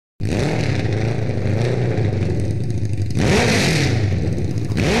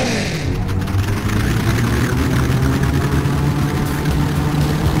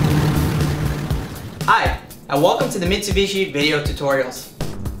and welcome to the Mitsubishi video tutorials.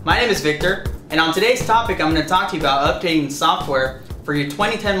 My name is Victor, and on today's topic I'm going to talk to you about updating the software for your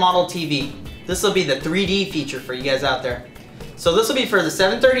 2010 model TV. This will be the 3D feature for you guys out there. So this will be for the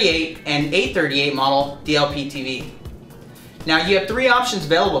 738 and 838 model DLP TV. Now you have three options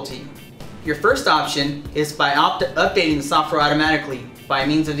available to you. Your first option is by updating the software automatically by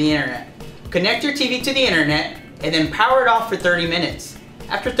means of the internet. Connect your TV to the internet and then power it off for 30 minutes.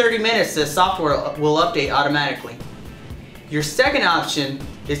 After 30 minutes, the software will update automatically. Your second option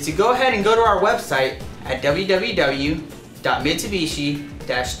is to go ahead and go to our website at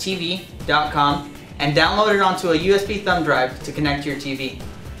www.mitsubishi-tv.com and download it onto a USB thumb drive to connect to your TV.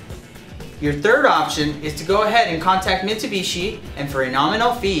 Your third option is to go ahead and contact Mitsubishi, and for a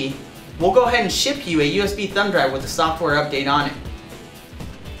nominal fee, we'll go ahead and ship you a USB thumb drive with a software update on it.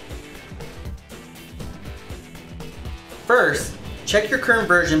 First, check your current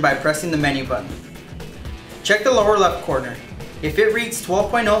version by pressing the menu button. Check the lower left corner. If it reads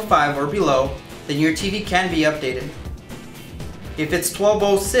 12.05 or below, then your TV can be updated. If it's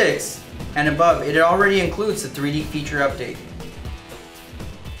 12.06 and above, it already includes the 3D feature update.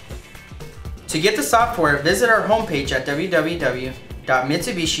 To get the software, visit our homepage at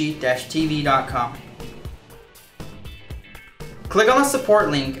www.mitsubishi-tv.com. Click on the support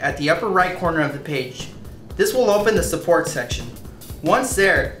link at the upper right corner of the page. This will open the support section. Once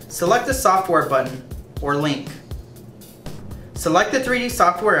there, select the software button or link. Select the 3D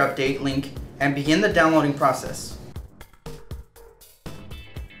software update link and begin the downloading process.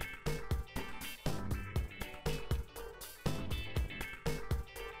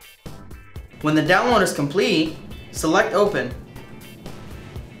 When the download is complete, select Open.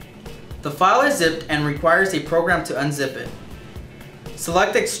 The file is zipped and requires a program to unzip it.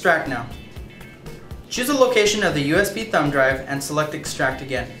 Select Extract now. Choose the location of the USB thumb drive and select Extract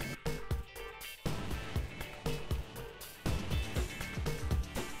again.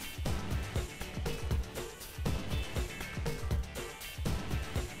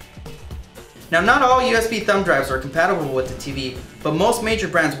 Now, not all USB thumb drives are compatible with the TV, but most major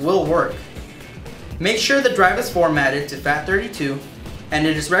brands will work. Make sure the drive is formatted to FAT32, and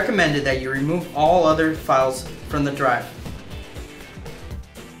it is recommended that you remove all other files from the drive.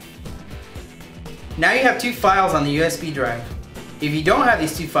 Now you have two files on the USB drive. If you don't have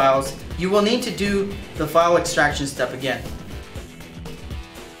these two files, you will need to do the file extraction step again.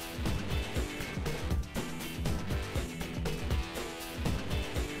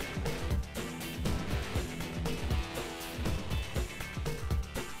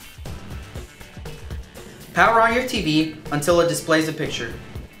 Power on your TV until it displays a picture.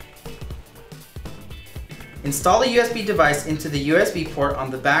 Install the USB device into the USB port on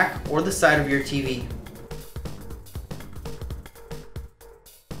the back or the side of your TV.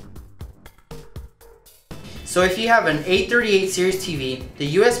 So if you have an 838 series TV,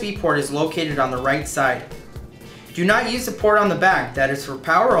 the USB port is located on the right side. Do not use the port on the back, that is for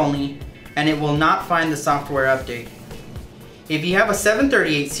power only, and it will not find the software update. If you have a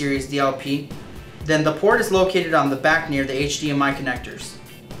 738 series DLP, then the port is located on the back near the HDMI connectors.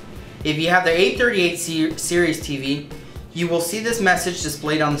 If you have the 838 series TV, you will see this message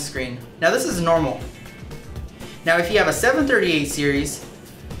displayed on the screen. Now this is normal. Now if you have a 738 series,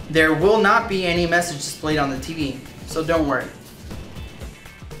 there will not be any message displayed on the TV, so don't worry.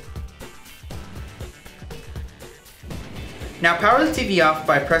 Now power the TV off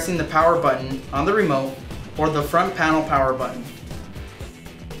by pressing the power button on the remote or the front panel power button.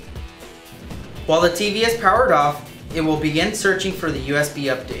 While the TV is powered off, it will begin searching for the USB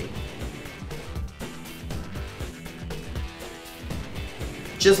update.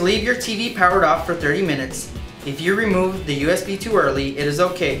 Just leave your TV powered off for 30 minutes. If you remove the USB too early, it is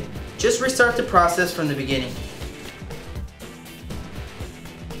okay. Just restart the process from the beginning.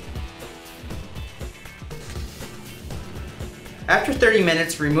 After 30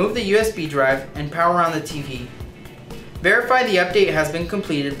 minutes, remove the USB drive and power on the TV. Verify the update has been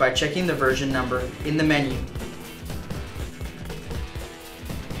completed by checking the version number in the menu.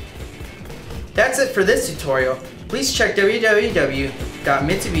 That's it for this tutorial. Please check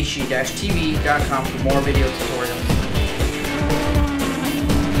www.mitsubishi-tv.com for more video tutorials.